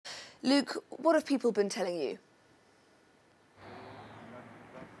Luke, what have people been telling you?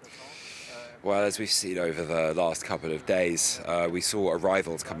 Well, as we've seen over the last couple of days, we saw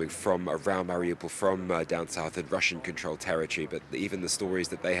arrivals coming from around Mariupol, from down south in Russian-controlled territory, but even the stories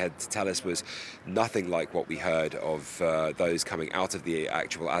that they had to tell us was nothing like what we heard of those coming out of the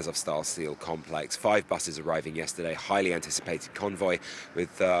actual Azovstal steel complex. 5 buses arriving yesterday, highly anticipated convoy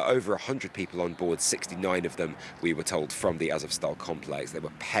with over 100 people on board, 69 of them, we were told, from the Azovstal complex. They were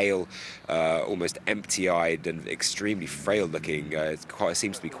pale, almost empty-eyed and extremely frail-looking. It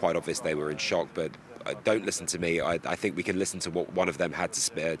seems to be quite obvious they were in shock, but don't listen to me. I think we can listen to what one of them had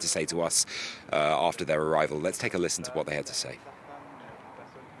to say to us after their arrival. Let's take a listen to what they had to say.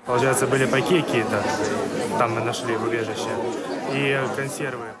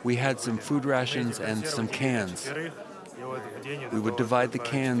 We had some food rations and some cans. We would divide the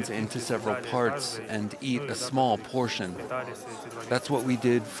cans into several parts and eat a small portion. That's what we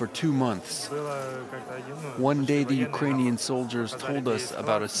did for 2 months. One day the Ukrainian soldiers told us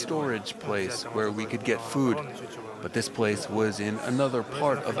about a storage place where we could get food, but this place was in another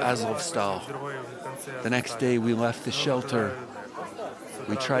part of Azovstal. The next day we left the shelter.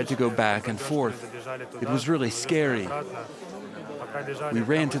 We tried to go back and forth. It was really scary. We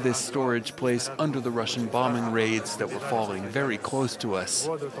ran to this storage place under the Russian bombing raids that were falling very close to us.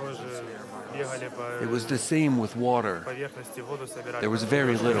 It was the same with water. There was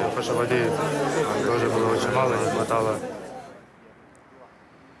very little.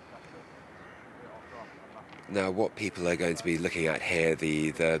 Now, what people are going to be looking at here,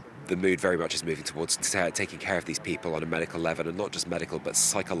 the mood very much is moving towards taking care of these people on a medical level, and not just medical, but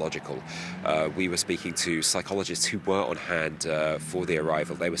psychological. We were speaking to psychologists who were on hand for the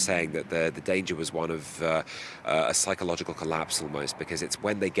arrival. They were saying that the danger was one of a psychological collapse almost, because it's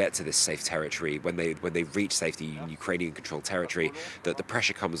when they get to this safe territory, when they reach safety in Ukrainian-controlled territory, that the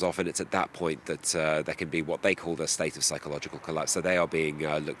pressure comes off, and it's at that point that there can be what they call the state of psychological collapse. So they are being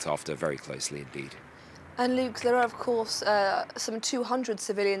looked after very closely indeed. And Luke, there are, of course, some 200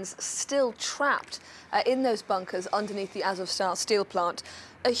 civilians still trapped in those bunkers underneath the Azovstal steel plant.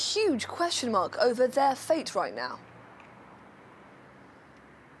 A huge question mark over their fate right now.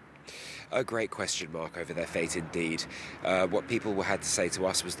 A great question mark over their fate indeed. What people had to say to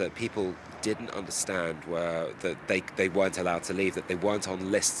us was that people didn't understand that they weren't allowed to leave, that they weren't on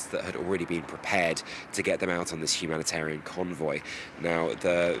lists that had already been prepared to get them out on this humanitarian convoy. Now,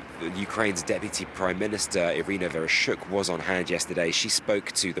 Ukraine's Deputy Prime Minister, Irina Vereshchuk, was on hand yesterday. She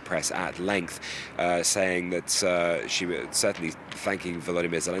spoke to the press at length, saying that she was certainly thanking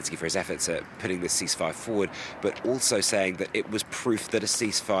Volodymyr Zelensky for his efforts at putting this ceasefire forward, but also saying that it was proof that a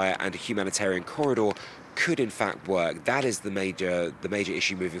ceasefire and a humanitarian corridor could in fact work. That is the major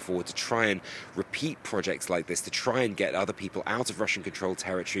issue moving forward, to try and repeat projects like this, to try and get other people out of Russian-controlled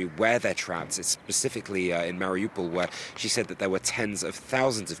territory where they're trapped. It's specifically in Mariupol, where she said that there were tens of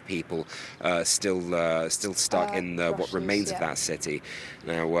thousands of people still stuck in what remains of that city.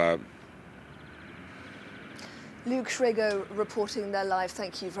 Now, Luke Shrago reporting there live.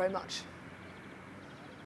 Thank you very much.